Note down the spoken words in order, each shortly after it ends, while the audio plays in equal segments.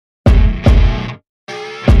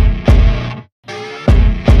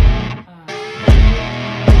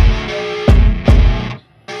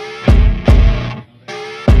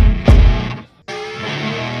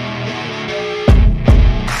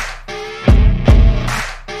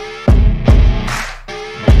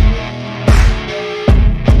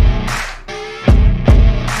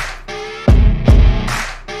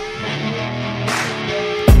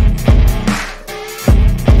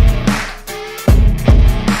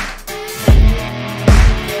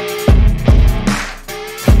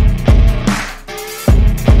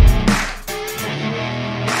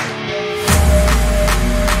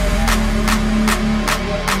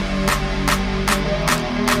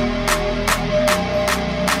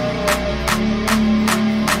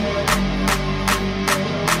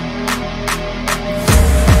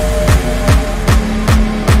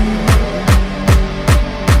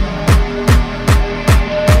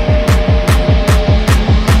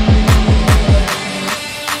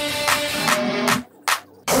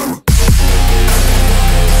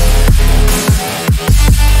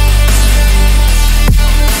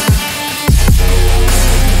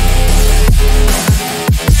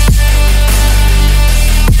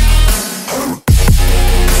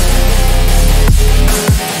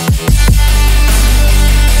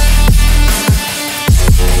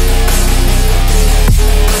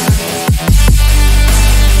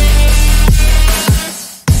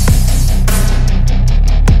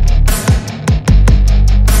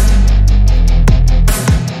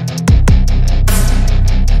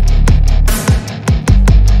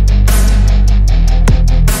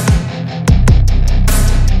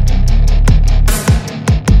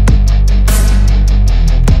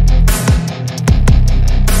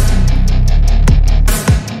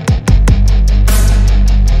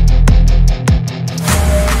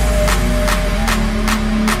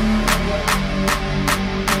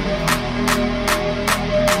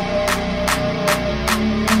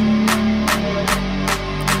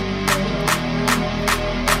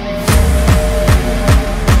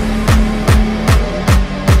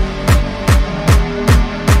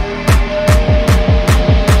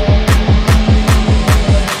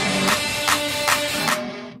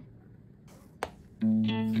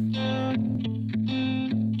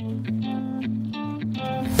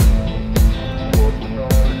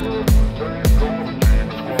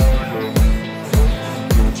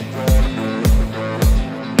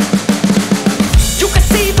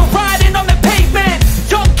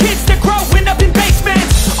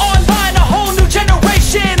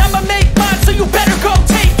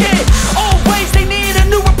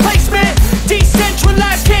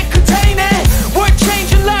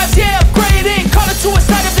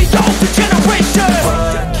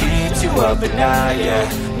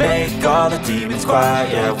all the demons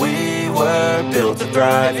quiet, yeah. We were built to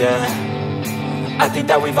thrive, yeah. I think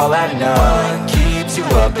that we've all had enough. What keeps you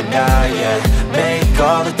up at night, yeah. Make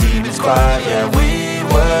all the demons quiet, yeah. We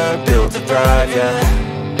were built to thrive, yeah.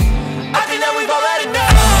 I think that we've all had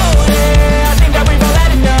enough. Oh yeah, I think that we've all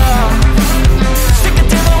had enough. Sick of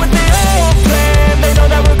dealing with the old plan. They know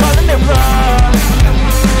that we're calling it wrong.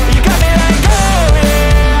 You got me like, oh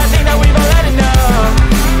yeah, I think that we've all had enough.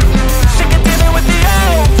 Sick of dealing with the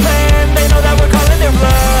old plan. They know that we're calling it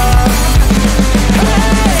wrong.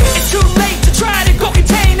 Hey, it's too late to try to go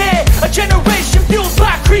contain it. A generation fueled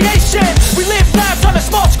by creation. We live lives on a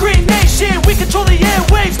small screen nation. We control the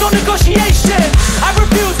airwaves, no negotiation. I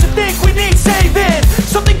refuse to think we need saving.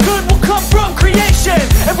 Something good will come from creation.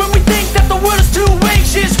 And when we think that the world is too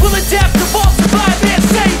anxious, we'll adapt, evolve, survive and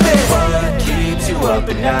save it. What keeps you up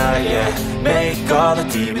at night, yeah. Make all the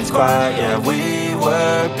demons quiet, yeah. We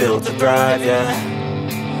were built to thrive, yeah.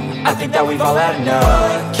 I think that we've all had enough.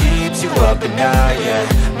 What keeps you up at night, yeah.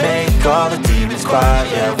 Make all the demons quiet,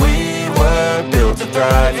 yeah. We were built to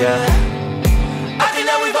thrive, yeah.